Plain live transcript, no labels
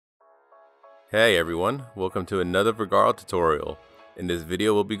Hey everyone, welcome to another Vagaro tutorial. In this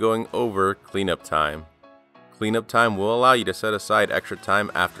video we'll be going over cleanup time. Cleanup time will allow you to set aside extra time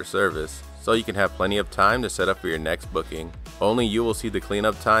after service, so you can have plenty of time to set up for your next booking. Only you will see the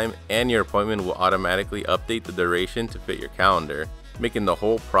cleanup time, and your appointment will automatically update the duration to fit your calendar, making the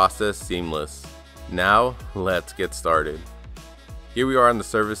whole process seamless. Now, let's get started. Here we are on the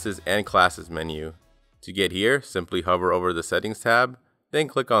Services and Classes menu. To get here, simply hover over the Settings tab, then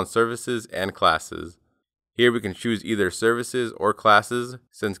click on Services and Classes. Here we can choose either services or classes,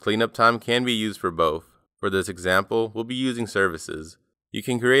 since cleanup time can be used for both. For this example, we'll be using services. You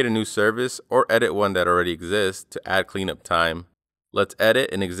can create a new service or edit one that already exists to add cleanup time. Let's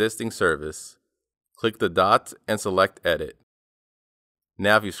edit an existing service. Click the dots and select Edit.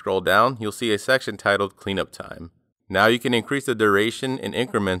 Now if you scroll down, you'll see a section titled Cleanup Time. Now you can increase the duration in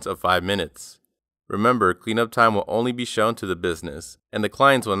increments of 5 minutes. Remember, cleanup time will only be shown to the business, and the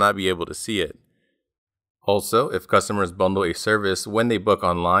clients will not be able to see it. Also, if customers bundle a service when they book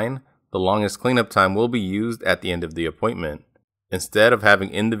online, the longest cleanup time will be used at the end of the appointment, instead of having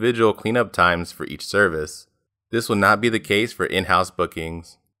individual cleanup times for each service. This will not be the case for in-house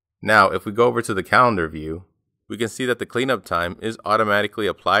bookings. Now, if we go over to the calendar view, we can see that the cleanup time is automatically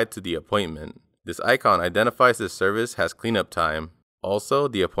applied to the appointment. This icon identifies this service as cleanup time. Also,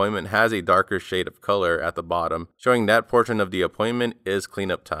 the appointment has a darker shade of color at the bottom, showing that portion of the appointment is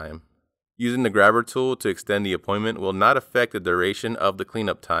cleanup time. Using the grabber tool to extend the appointment will not affect the duration of the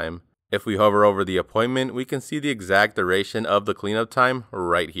cleanup time. If we hover over the appointment, we can see the exact duration of the cleanup time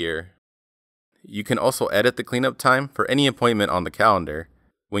right here. You can also edit the cleanup time for any appointment on the calendar.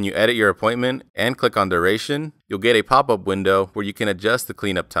 When you edit your appointment and click on duration, you'll get a pop-up window where you can adjust the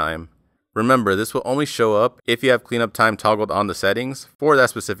cleanup time. Remember, this will only show up if you have cleanup time toggled on the settings for that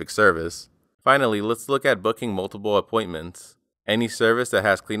specific service. Finally, let's look at booking multiple appointments. Any service that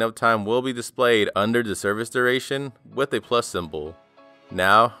has cleanup time will be displayed under the service duration with a plus symbol.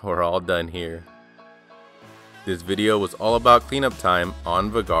 Now, we're all done here. This video was all about cleanup time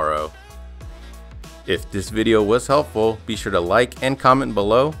on Vagaro. If this video was helpful, be sure to like and comment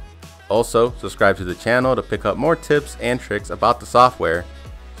below. Also, subscribe to the channel to pick up more tips and tricks about the software.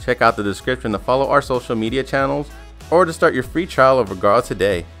 Check out the description to follow our social media channels or to start your free trial of Vagaro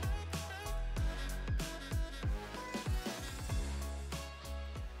today.